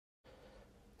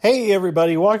Hey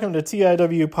everybody, welcome to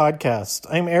TIW Podcast.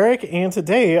 I'm Eric, and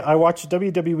today I watched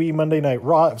WWE Monday Night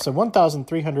Raw, episode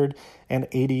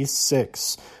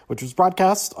 1386, which was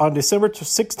broadcast on December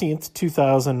 16th,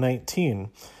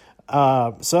 2019.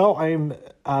 So I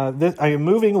am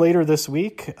moving later this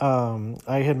week. I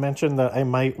had mentioned that I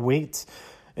might wait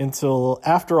until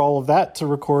after all of that to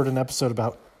record an episode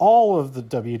about all of the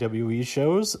WWE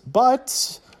shows,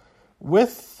 but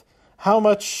with how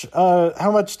much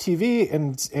TV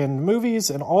and movies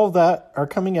and all of that are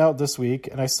coming out this week,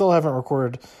 and I still haven't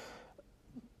recorded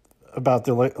about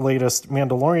the latest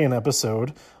Mandalorian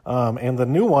episode, and the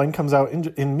new one comes out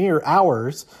in mere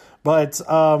hours. But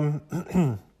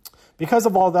because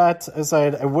of all that, as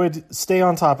I would stay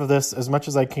on top of this as much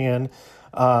as I can,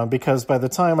 because by the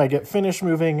time I get finished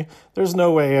moving, there's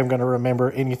no way I'm going to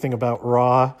remember anything about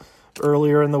Raw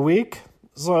earlier in the week.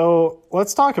 So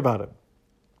let's talk about it.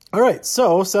 All right,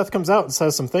 so Seth comes out and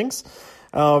says some things.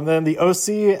 Then the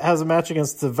OC has a match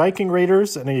against the Viking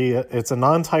Raiders, and it's a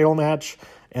non-title match,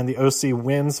 and the OC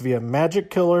wins via Magic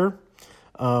Killer.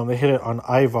 They hit it on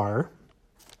Ivar.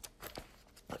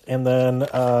 And then,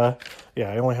 I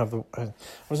only have I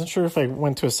wasn't sure if I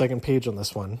went to a second page on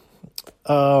this one.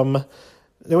 Then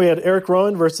we had Eric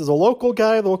Rowan versus a local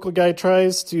guy. The local guy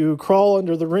tries to crawl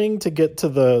under the ring to get to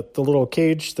the little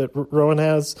cage that Rowan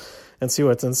has and see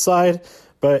what's inside.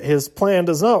 But his plan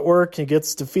does not work. He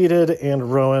gets defeated,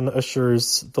 and Rowan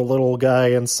assures the little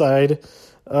guy inside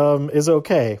is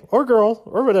okay. Or girl,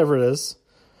 or whatever it is.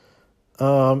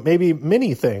 Maybe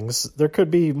many things. There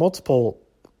could be multiple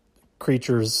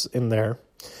creatures in there.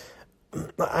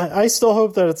 I still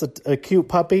hope that it's a cute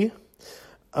puppy.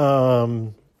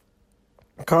 Conrad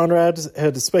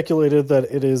had speculated that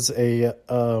it is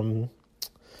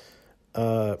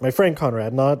my friend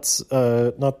Conrad, not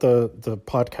the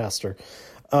podcaster.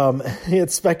 He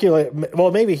had speculated, well,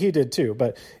 maybe he did too,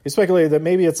 but he speculated that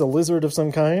maybe it's a lizard of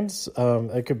some kind.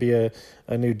 It could be a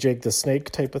new Jake the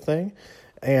Snake type of thing.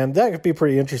 And that could be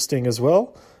pretty interesting as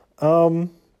well.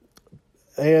 I'm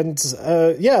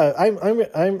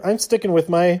sticking with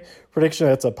my prediction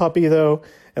that it's a puppy though.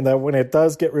 And that when it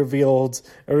does get revealed,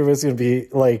 everybody's going to be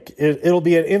like, it'll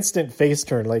be an instant face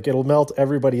turn. Like it'll melt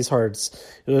everybody's hearts.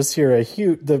 You'll just hear a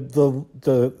huge,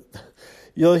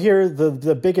 you'll hear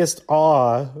the biggest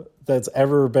awe that's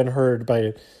ever been heard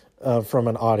by from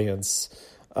an audience,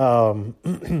 from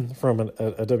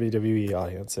a WWE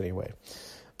audience anyway.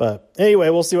 But anyway,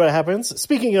 we'll see what happens.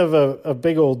 Speaking of a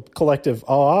big old collective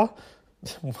awe,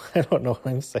 I don't know what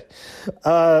I'm saying.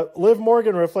 Liv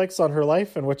Morgan reflects on her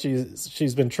life and what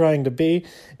she's been trying to be,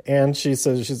 and she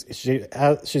says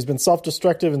she's been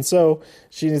self-destructive, and so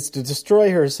she needs to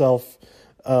destroy herself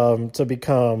to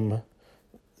become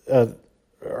her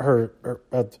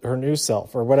new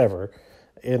self or whatever,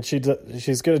 and she's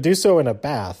going to do so in a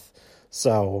bath.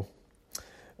 So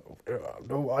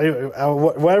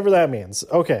whatever that means.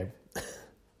 Okay.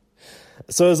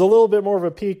 So there's a little bit more of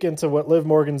a peek into what Liv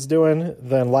Morgan's doing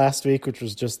than last week, which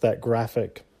was just that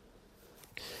graphic.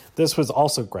 This was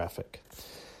also graphic.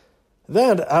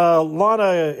 Then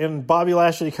Lana and Bobby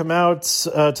Lashley come out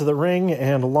to the ring,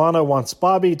 and Lana wants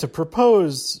Bobby to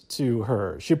propose to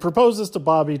her. She proposes to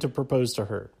Bobby to propose to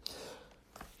her.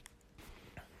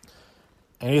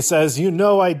 And he says,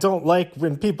 I don't like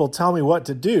when people tell me what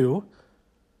to do,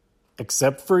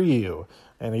 except for you.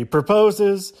 And he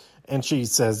proposes, and she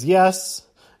says yes.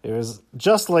 It was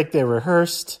just like they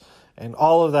rehearsed and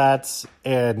all of that.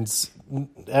 And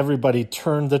everybody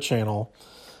turned the channel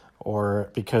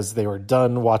because they were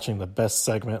done watching the best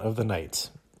segment of the night.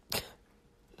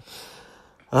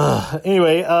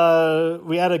 Anyway,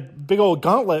 we had a big old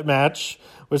gauntlet match,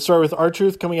 which started with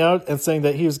R-Truth coming out and saying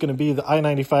that he was going to be the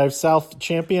I-95 South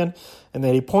champion. And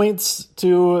then he points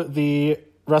to the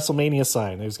WrestleMania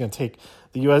sign. He was going to take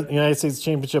the United States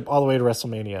Championship all the way to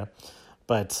WrestleMania.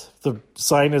 But the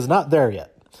sign is not there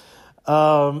yet.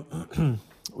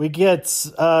 We get,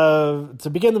 to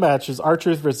begin the match, is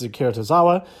R-Truth versus Akira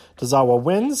Tozawa. Tozawa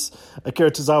wins. Akira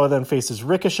Tozawa then faces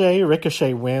Ricochet.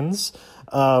 Ricochet wins.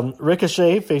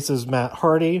 Ricochet faces Matt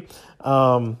Hardy.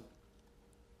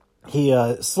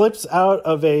 He slips out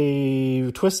of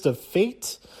a twist of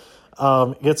fate,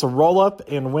 gets a roll-up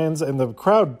and wins, and the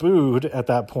crowd booed at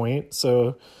that point.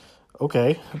 So,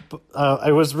 okay.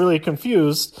 I was really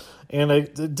confused, and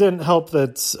it didn't help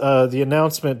that the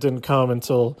announcement didn't come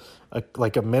until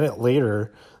a minute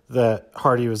later that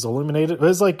Hardy was eliminated. It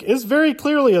was it's very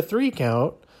clearly a 3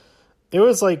 count. It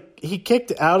was like he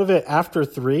kicked out of it after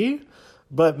 3,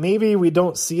 but maybe we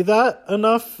don't see that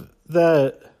enough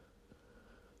that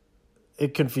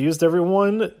it confused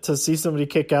everyone to see somebody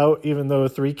kick out even though a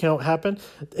 3 count happened.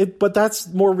 But that's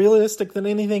more realistic than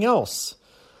anything else.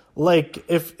 Like,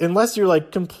 unless you're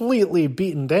like completely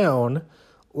beaten down,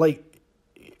 like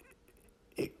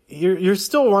you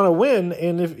still want to win,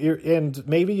 and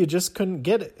maybe you just couldn't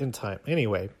get it in time.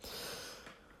 Anyway,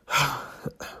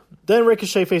 then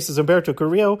Ricochet faces Humberto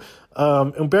Carrillo.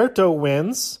 Humberto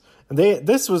wins, and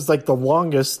this was like the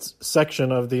longest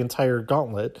section of the entire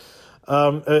gauntlet.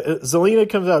 Zelina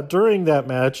comes out during that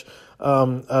match.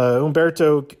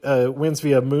 Humberto wins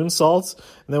via moonsaults,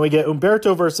 and then we get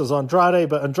Humberto versus Andrade,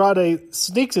 but Andrade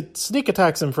sneak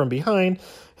attacks him from behind,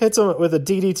 hits him with a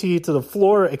DDT to the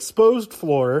floor, exposed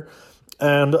floor,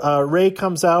 and Ray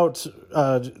comes out,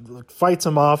 fights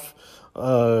him off,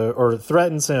 or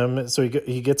threatens him, so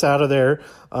he gets out of there.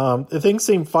 Things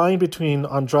seem fine between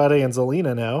Andrade and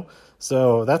Zelina now,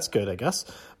 so that's good, I guess.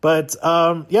 But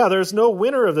there's no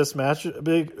winner of this match,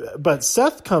 but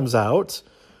Seth comes out.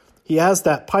 He has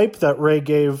that pipe that Ray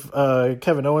gave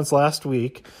Kevin Owens last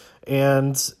week,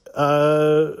 and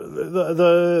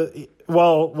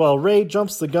while Ray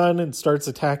jumps the gun and starts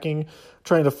attacking,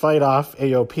 trying to fight off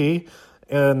AOP,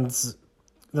 and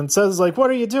then says, like, what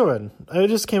are you doing? I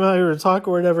just came out here to talk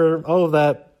or whatever, all of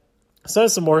that.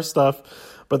 Says some more stuff,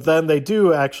 but then they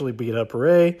do actually beat up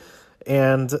Ray,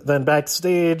 and then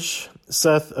backstage,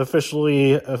 Seth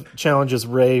officially challenges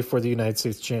Ray for the United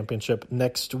States Championship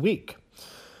next week.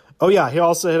 Oh yeah, he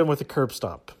also hit him with a curb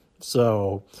stomp.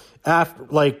 So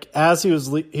as he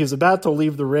was about to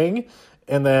leave the ring,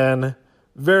 and then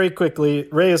very quickly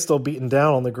Ray is still beaten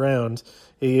down on the ground.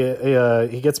 He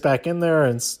gets back in there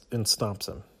and stomps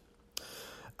him.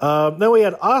 Then we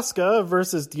had Asuka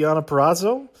versus Deonna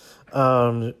Purrazzo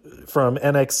from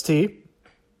NXT.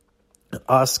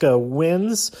 Asuka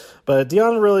wins, but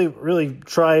Deonna really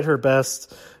tried her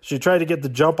best. She tried to get the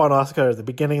jump on Asuka at the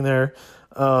beginning there.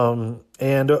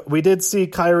 And we did see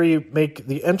Kairi make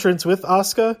the entrance with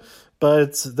Asuka,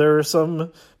 but there are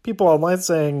some people online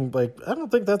saying, like, I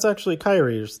don't think that's actually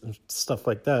Kairi or stuff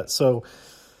like that. So,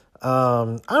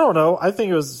 I don't know. I think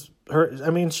it was her. I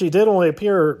mean, she did only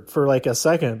appear for like a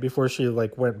second before she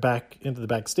like went back into the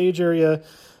backstage area.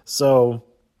 So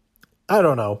I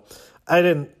don't know. I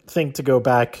didn't think to go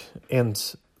back and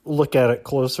look at it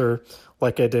closer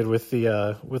like I did with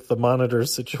the monitor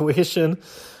situation.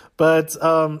 But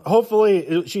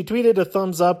hopefully, she tweeted a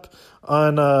thumbs up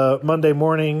on Monday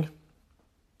morning.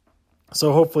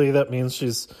 So hopefully that means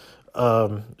she's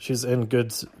in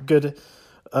good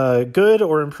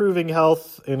or improving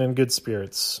health and in good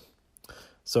spirits.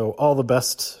 So all the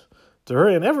best to her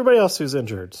and everybody else who's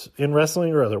injured in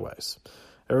wrestling or otherwise.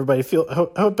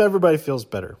 Hope everybody feels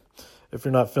better if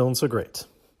you're not feeling so great.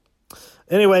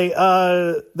 Anyway,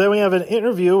 then we have an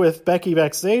interview with Becky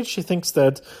backstage. She thinks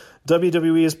that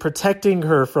WWE is protecting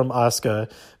her from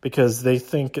Asuka because they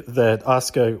think that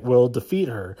Asuka will defeat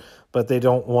her, but they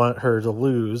don't want her to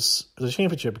lose the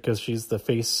championship because she's the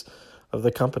face of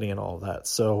the company and all of that.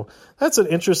 So that's an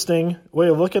interesting way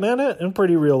of looking at it and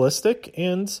pretty realistic,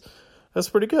 and that's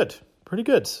pretty good. Pretty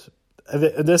good.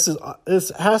 This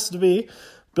has to be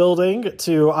building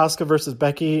to Asuka versus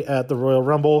Becky at the Royal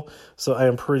Rumble, so I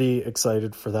am pretty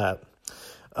excited for that.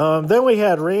 Then we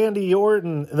had Randy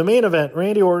Orton, the main event,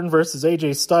 Randy Orton versus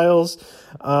AJ Styles.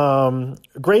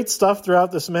 Great stuff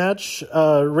throughout this match.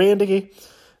 Randy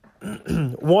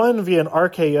won via an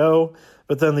RKO,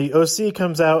 but then the OC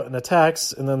comes out and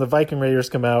attacks, and then the Viking Raiders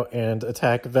come out and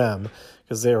attack them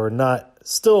because they were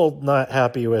still not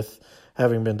happy with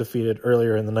having been defeated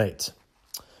earlier in the night.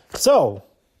 So,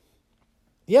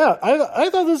 yeah, I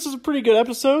thought this was a pretty good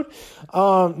episode.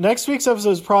 Next week's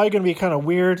episode is probably going to be kind of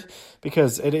weird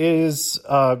because it is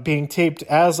being taped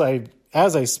as I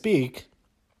speak.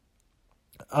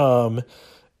 In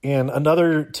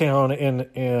another town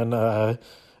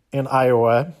in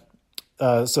Iowa,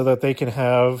 so that they can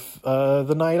have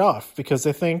the night off because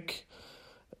they think,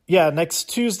 next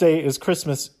Tuesday is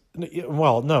Christmas.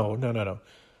 Well, no.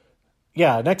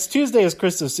 Yeah, next Tuesday is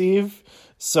Christmas Eve,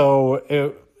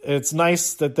 so it's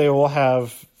nice that they will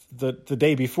have the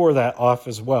day before that off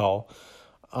as well.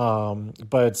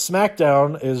 But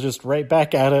SmackDown is just right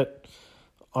back at it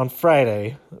on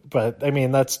Friday. But, I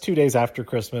mean, that's 2 days after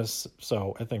Christmas,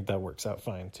 so I think that works out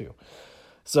fine, too.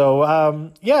 So, I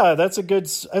think that's a good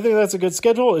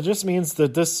schedule. It just means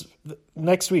that this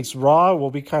next week's Raw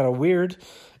will be kind of weird.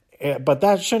 But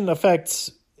that shouldn't affect,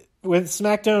 with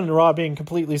SmackDown and Raw being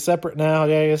completely separate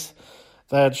nowadays,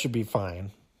 that should be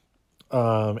fine.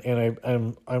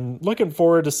 And I'm looking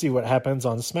forward to see what happens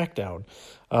on SmackDown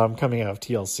coming out of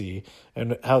TLC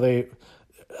and how they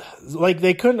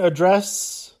couldn't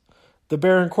address the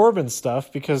Baron Corbin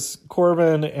stuff, because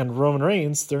Corbin and Roman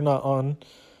Reigns, they're not on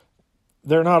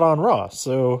Raw.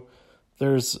 So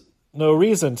there's no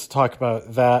reason to talk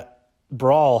about that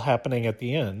brawl happening at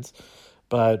the end.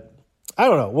 But I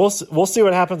don't know. We'll see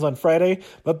what happens on Friday.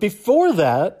 But before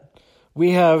that,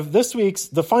 we have this week's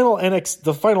the final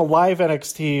live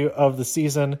NXT of the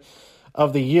season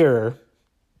of the year,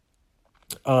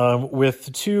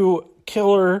 with two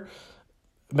killer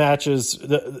matches.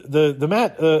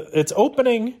 It's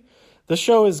opening. The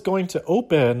show is going to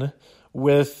open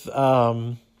with they've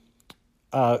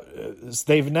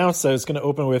announced that it's going to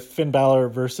open with Finn Balor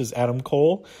versus Adam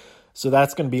Cole. So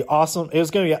that's going to be awesome. It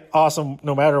was going to be awesome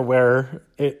no matter where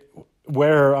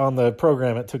on the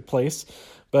program it took place.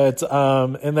 But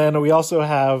and then we also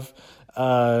have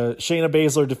Shayna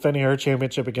Baszler defending her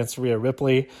championship against Rhea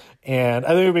Ripley, and I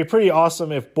think it would be pretty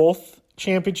awesome if both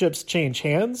championships change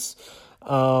hands.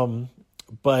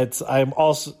 But I'm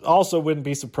also wouldn't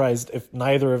be surprised if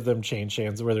neither of them change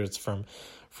hands, whether it's from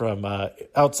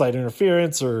outside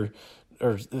interference or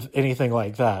anything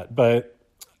like that. But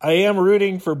I am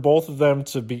rooting for both of them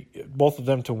to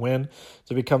win,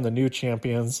 to become the new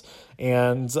champions.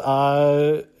 And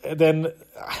then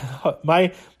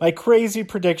my crazy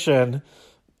prediction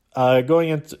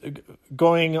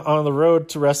going on the road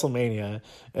to WrestleMania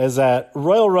is that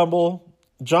Royal Rumble,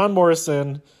 John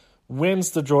Morrison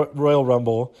wins the Royal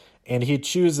Rumble, and he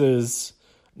chooses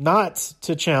not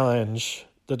to challenge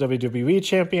the WWE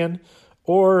champion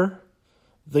or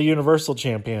the Universal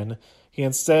champion. He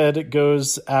instead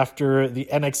goes after the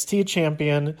NXT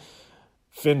champion,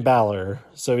 Finn Balor,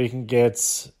 so he can get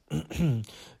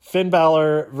Finn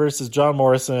Balor versus John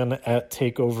Morrison at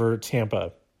TakeOver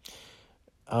Tampa.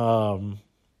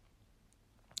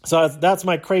 So that's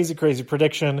my crazy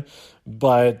prediction,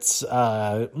 but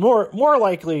more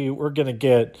likely we're going to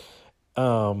get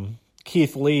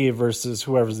Keith Lee versus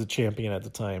whoever's the champion at the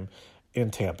time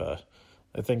in Tampa.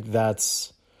 I think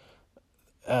that's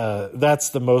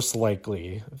the most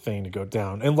likely thing to go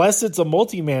down, unless it's a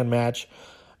multi-man match.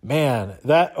 Man,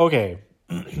 okay.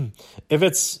 If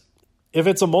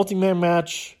it's a multi-man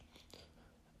match,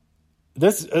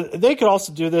 they could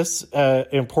also do this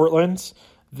in Portland.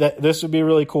 This would be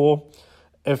really cool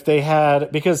if they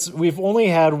had, because we've only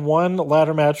had one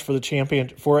ladder match for a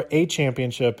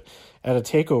championship at a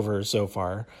TakeOver so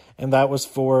far, and that was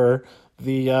for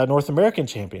the North American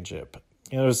Championship.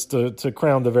 It was to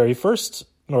crown the very first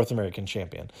North American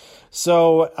champion.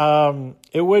 So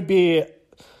it would be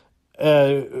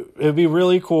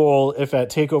really cool if at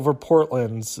TakeOver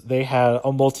Portland they had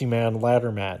a multi-man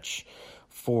ladder match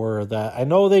for that. I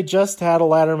know they just had a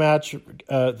ladder match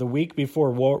the week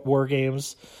before War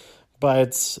Games,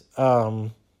 but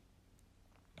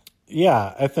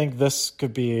yeah, I think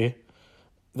could be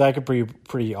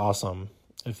pretty awesome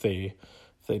if they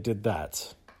did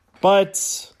that.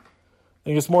 But I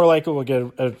think it's more likely we'll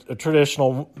get a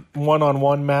traditional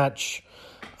one-on-one match,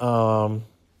 but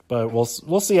we'll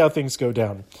see how things go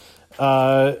down.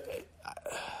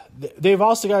 They've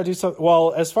also got to do something.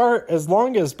 Well, as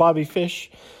long as Bobby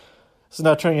Fish, this is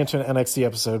not turning into an NXT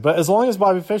episode, but as long as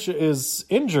Bobby Fish is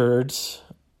injured,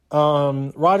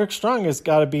 Roderick Strong has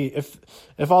got to be,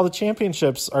 if all the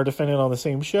championships are defended on the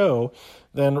same show,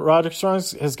 then Roderick Strong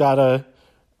has got to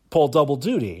pull double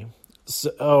duty.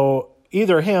 So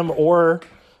either him or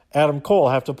Adam Cole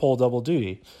have to pull double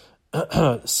duty.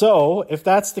 So if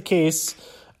that's the case,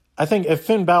 I think if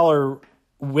Finn Balor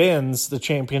wins the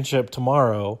championship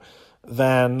tomorrow,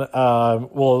 then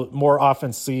we'll more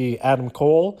often see Adam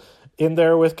Cole in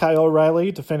there with Kyle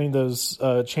O'Reilly defending those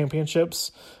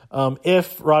championships.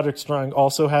 If Roderick Strong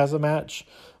also has a match,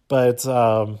 but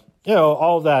all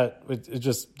of that, it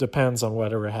just depends on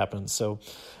whatever happens. So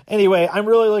anyway, I'm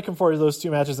really looking forward to those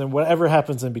two matches and whatever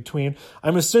happens in between.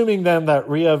 I'm assuming then that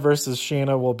Rhea versus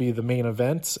Shayna will be the main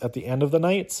event at the end of the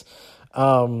night.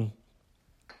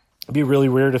 It'd be really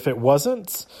weird if it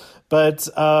wasn't, but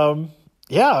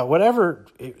yeah, whatever.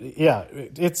 Yeah,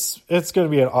 it's going to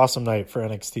be an awesome night for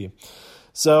NXT.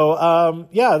 So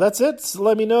yeah, that's it.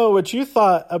 Let me know what you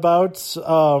thought about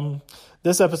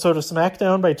this episode of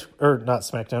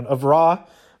of Raw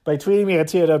by tweeting me at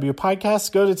TIW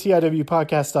Podcast. Go to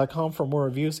TIWpodcast.com for more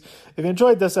reviews. If you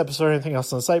enjoyed this episode or anything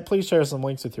else on the site, please share some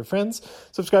links with your friends.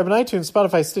 Subscribe on iTunes,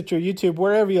 Spotify, Stitcher, YouTube,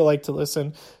 wherever you like to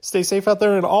listen. Stay safe out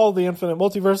there in all the infinite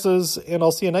multiverses, and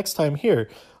I'll see you next time here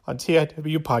on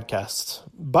TIW Podcast.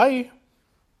 Bye.